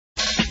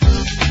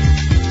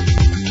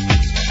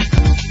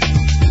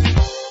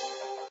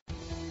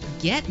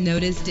Get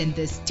noticed in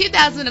this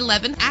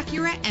 2011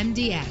 Acura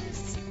MDX.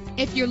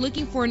 If you're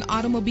looking for an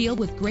automobile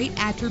with great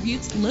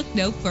attributes, look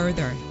no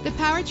further. The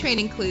powertrain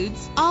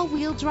includes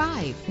all-wheel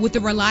drive with a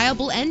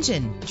reliable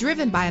engine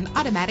driven by an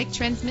automatic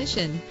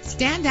transmission.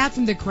 Stand out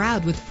from the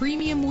crowd with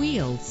premium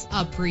wheels.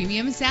 A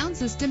premium sound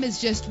system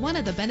is just one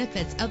of the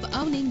benefits of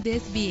owning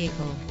this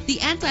vehicle.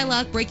 The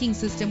anti-lock braking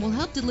system will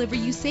help deliver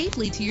you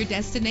safely to your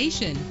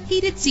destination.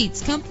 Heated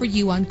seats comfort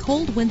you on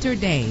cold winter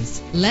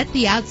days. Let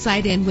the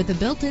outside in with a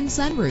built-in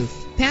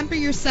sunroof. Pamper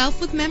yourself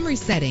with memory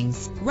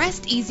settings.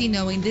 Rest easy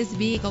knowing this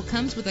vehicle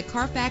comes with a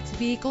Carfax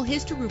Vehicle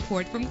History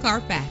Report from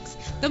Carfax,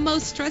 the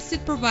most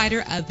trusted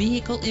provider of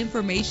vehicle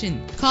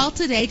information. Call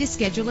today to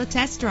schedule a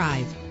test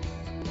drive.